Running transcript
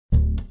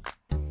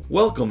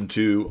Welcome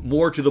to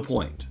More to the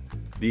Point,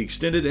 the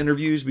extended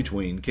interviews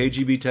between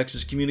KGB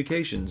Texas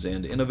Communications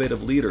and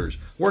innovative leaders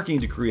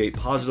working to create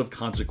positive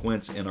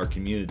consequence in our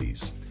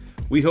communities.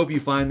 We hope you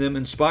find them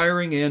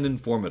inspiring and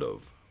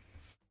informative.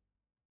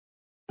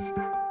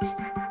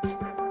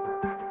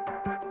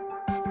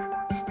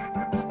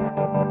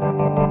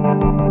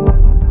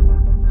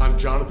 I'm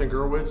Jonathan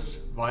Gerwitz,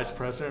 Vice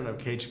President of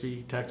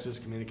KGB Texas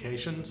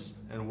Communications,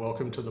 and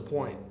welcome to The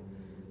Point.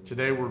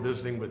 Today we're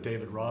visiting with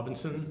David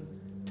Robinson,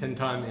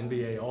 10-time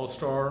NBA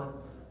All-Star,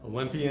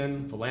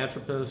 Olympian,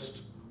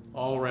 philanthropist,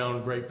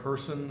 all-around great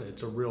person.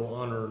 It's a real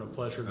honor and a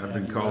pleasure to have you.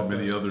 I've been called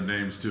many other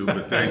names too,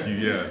 but thank you.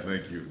 Yeah,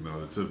 thank you.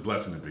 No, it's a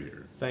blessing to be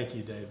here. Thank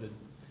you, David.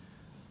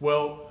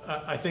 Well,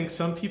 I think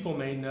some people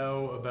may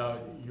know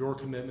about your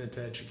commitment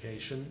to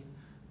education.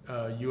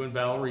 You and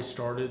Valerie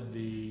started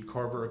the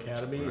Carver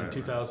Academy in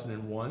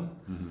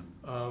 2001,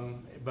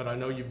 but I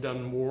know you've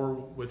done more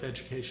with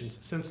education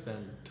since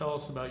then. Tell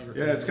us about your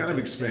Yeah, it's kind of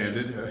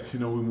expanded.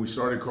 When we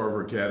started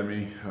Carver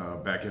Academy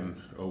back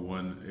in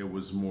 '01, it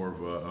was more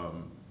of a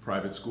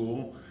private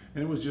school,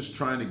 and it was just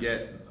trying to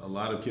get a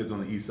lot of kids on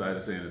the east side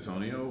of San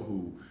Antonio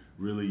who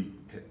really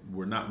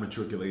were not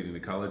matriculating to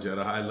college at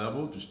a high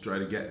level, just try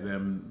to get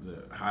them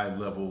the high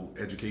level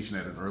education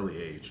at an early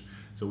age.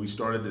 So we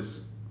started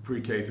this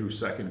pre-K through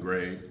second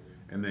grade,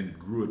 and then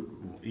grew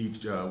it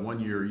each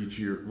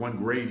one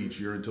grade each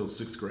year until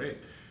sixth grade.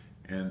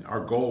 And our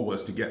goal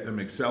was to get them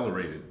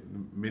accelerated.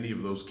 Many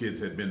of those kids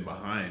had been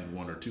behind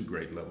 1 or 2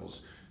 grade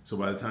levels. So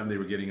by the time they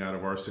were getting out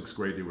of our sixth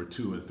grade, they were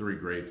 2 and 3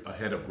 grades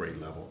ahead of grade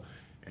level.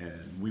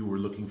 And we were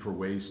looking for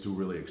ways to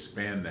really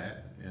expand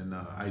that. And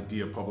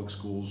Idea Public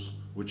Schools,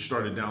 which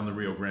started down the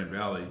Rio Grande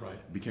Valley,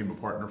 became a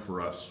partner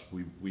for us.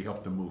 We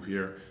helped them move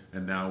here,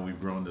 and now we've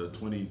grown to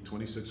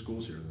 26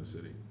 schools here in the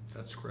city.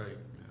 That's great.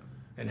 Yeah.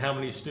 And how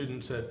many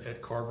students at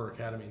Carver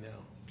Academy now?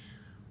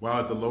 Well,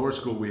 at the lower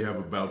school we have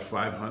about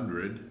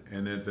 500,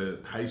 and at the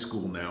high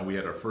school now we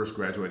had our first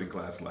graduating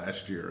class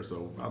last year,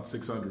 so about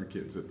 600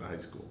 kids at the high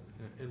school.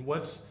 And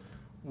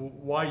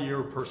why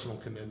your personal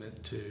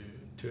commitment to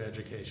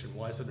education?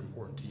 Why is it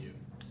important to you?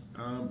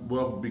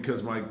 Well,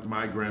 because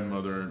my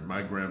grandmother and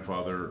my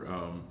grandfather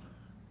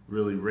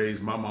really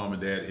raised my mom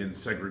and dad in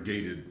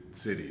segregated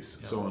cities.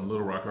 Yep. So in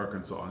Little Rock,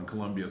 Arkansas, and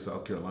Columbia,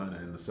 South Carolina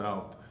in the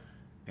South.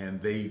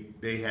 And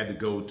they had to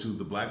go to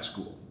the black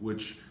school,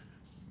 which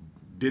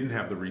didn't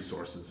have the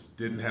resources,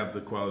 didn't have the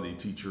quality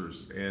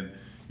teachers. And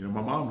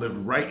my mom lived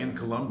right in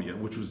Columbia,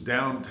 which was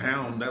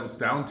downtown. That was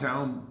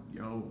downtown,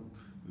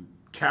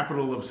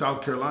 capital of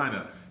South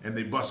Carolina. And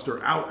they bussed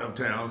her out of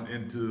town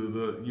into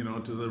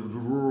the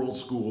rural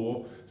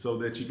school so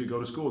that she could go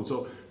to school. And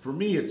so for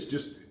me,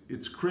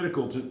 it's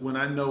critical to when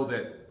I know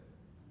that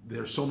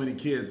there's so many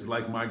kids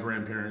like my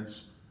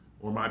grandparents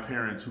or my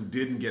parents who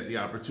didn't get the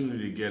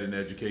opportunity to get an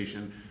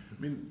education.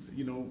 I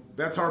mean,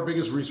 that's our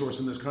biggest resource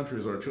in this country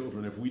is our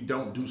children. If we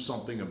don't do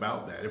something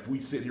about that, if we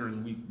sit here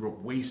and we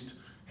waste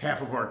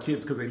half of our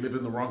kids because they live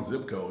in the wrong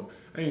zip code,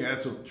 I think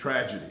that's a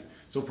tragedy.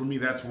 So for me,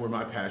 that's where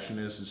my passion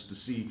is to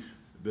see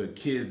the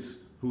kids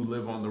who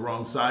live on the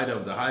wrong side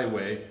of the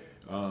highway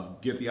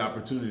get the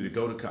opportunity to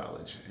go to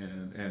college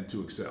and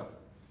to excel.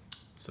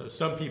 So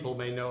some people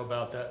may know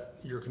about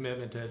your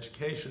commitment to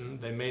education.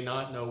 They may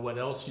not know what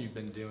else you've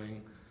been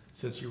doing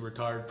since you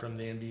retired from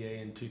the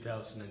NBA in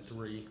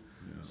 2003. Yeah.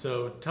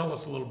 So tell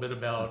us a little bit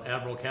about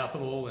Admiral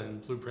Capital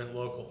and Blueprint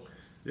Local.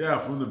 Yeah,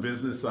 from the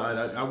business side,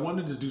 I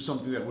wanted to do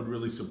something that would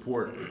really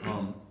support,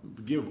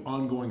 give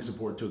ongoing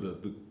support to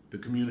the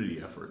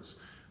community efforts.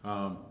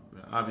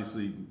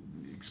 Obviously,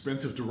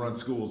 expensive to run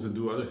schools and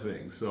do other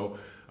things. So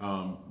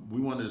we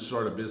wanted to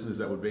start a business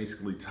that would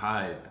basically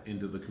tie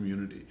into the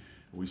community.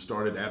 We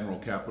started Admiral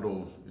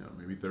Capital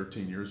maybe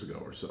 13 years ago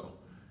or so.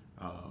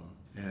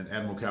 And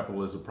Admiral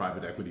Capital is a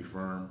private equity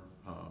firm,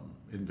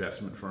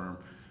 investment firm.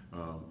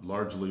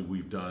 Largely,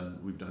 we've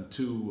done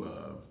 2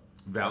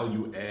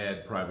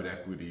 value-add private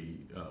equity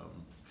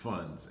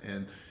funds,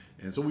 and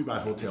so we buy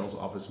hotels,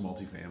 office,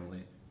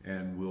 multifamily,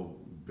 and we'll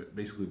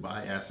basically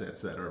buy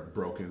assets that are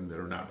broken, that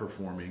are not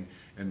performing,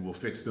 and we'll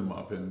fix them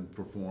up and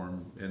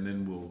perform, and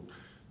then we'll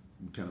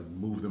kind of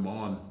move them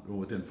on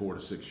within 4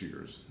 to 6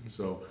 years.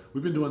 So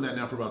we've been doing that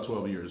now for about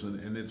 12 years,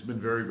 and it's been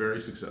very, very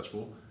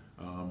successful.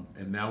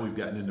 And now we've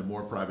gotten into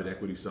more private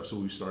equity stuff, so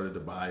we've started to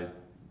buy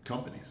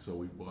companies. So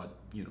we bought,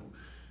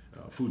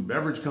 food and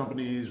beverage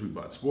companies. We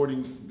bought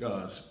sporting,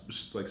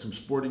 like some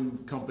sporting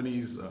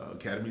companies,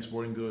 Academy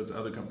Sporting Goods,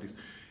 other companies,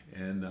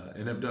 and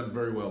have done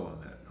very well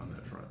on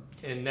that front.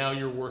 And now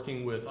you're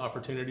working with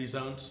Opportunity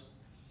Zones?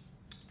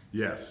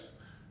 Yes.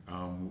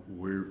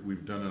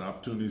 We've done an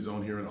Opportunity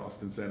Zone here in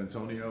Austin, San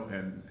Antonio,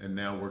 and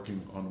now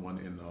working on one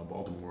in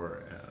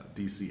Baltimore,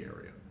 DC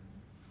area.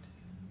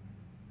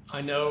 I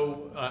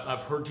know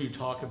I've heard you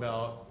talk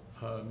about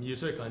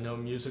music. I know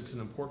music's an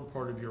important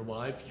part of your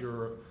life.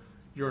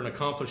 You're an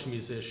accomplished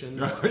musician.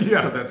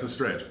 Yeah, that's a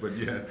stretch, but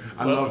yeah,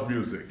 I love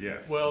music,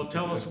 yes. Well,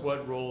 tell us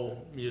what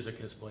role music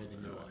has played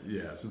in your life.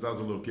 Yeah, since I was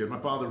a little kid. My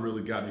father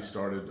really got me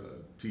started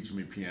teaching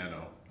me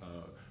piano.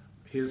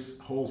 His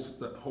whole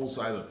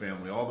side of the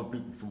family, all the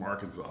people from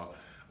Arkansas,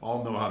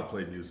 all know how to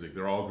play music.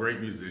 They're all great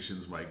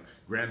musicians. My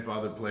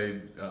grandfather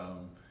played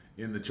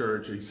in the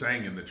church. He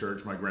sang in the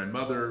church. My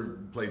grandmother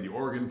played the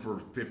organ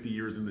for 50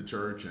 years in the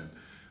church. And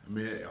I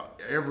mean,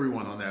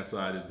 everyone on that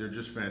side, they're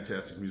just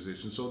fantastic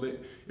musicians. So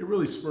it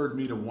really spurred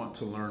me to want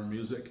to learn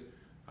music.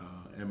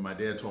 And my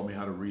dad taught me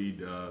how to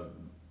read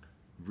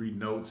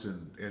notes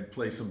and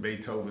play some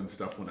Beethoven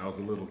stuff when I was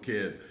a little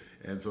kid.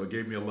 And so it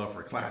gave me a love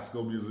for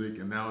classical music.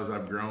 And now as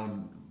I've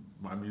grown,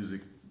 my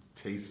music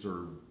tastes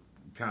are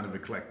kind of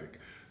eclectic.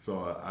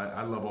 So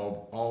I love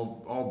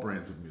all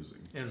brands of music.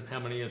 And how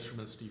many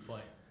instruments do you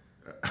play?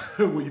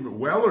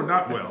 Well or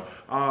not well?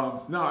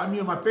 No, I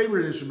mean, my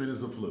favorite instrument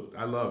is the flute.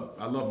 I love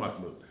my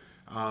flute.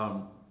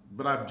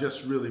 But I've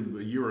just really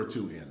a year or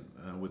two in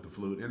with the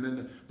flute,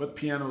 but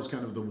piano is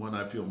kind of the one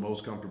I feel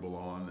most comfortable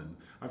on. And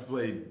I've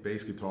played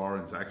bass guitar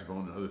and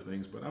saxophone and other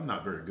things, but I'm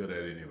not very good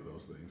at any of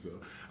those things. So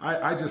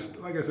I just,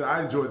 like I said,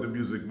 I enjoy the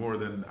music more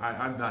than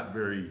I'm not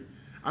very.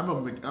 I'm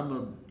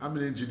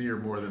an engineer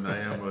more than I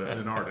am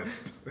an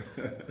artist.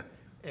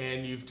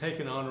 And you've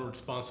taken on a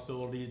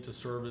responsibility to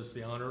serve as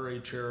the honorary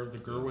chair of the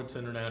Gurwitz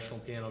International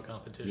Piano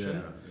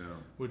Competition,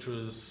 which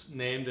was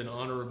named in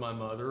honor of my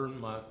mother.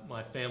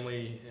 My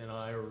family and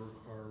I are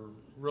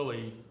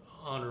really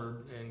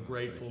honored and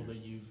grateful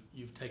that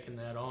you've taken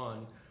that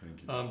on.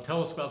 Thank you.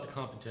 Tell us about the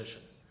competition.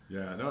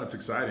 Yeah, no, it's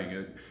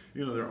exciting.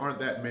 There aren't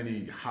that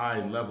many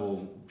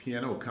high-level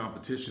piano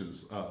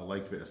competitions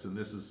like this, and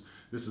this is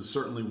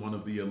certainly one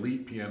of the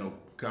elite piano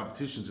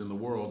competitions in the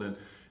world.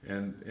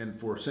 And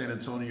for San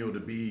Antonio to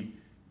be,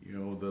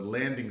 the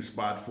landing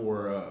spot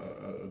for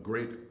a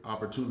great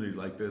opportunity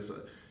like this,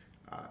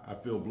 I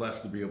feel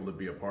blessed to be able to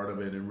be a part of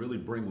it and really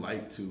bring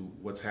light to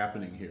what's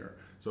happening here.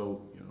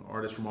 So,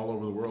 artists from all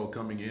over the world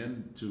coming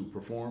in to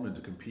perform and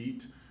to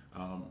compete,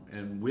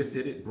 and with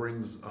it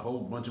brings a whole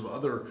bunch of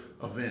other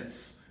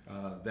events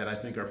that I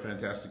think are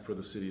fantastic for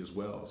the city as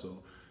well.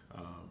 So,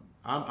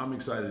 I'm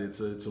excited.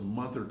 It's a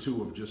month or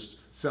two of just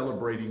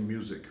celebrating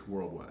music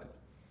worldwide.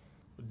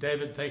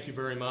 David, thank you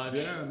very much.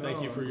 Yeah, no,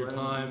 thank you for your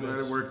time. I'm glad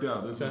it worked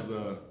out. This was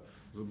a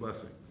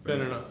blessing. It's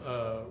been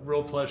a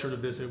real pleasure to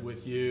visit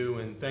with you,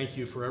 and thank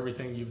you for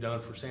everything you've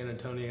done for San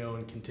Antonio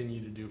and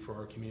continue to do for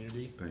our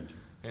community. Thank you.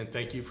 And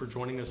thank you for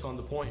joining us on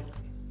The Point.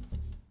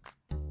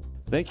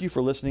 Thank you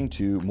for listening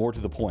to More to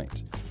the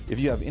Point. If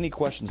you have any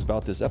questions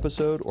about this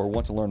episode or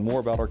want to learn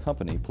more about our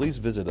company, please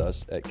visit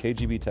us at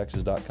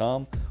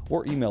kgbtexas.com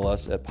or email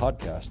us at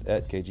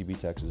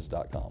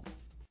podcast@kgbtexas.com.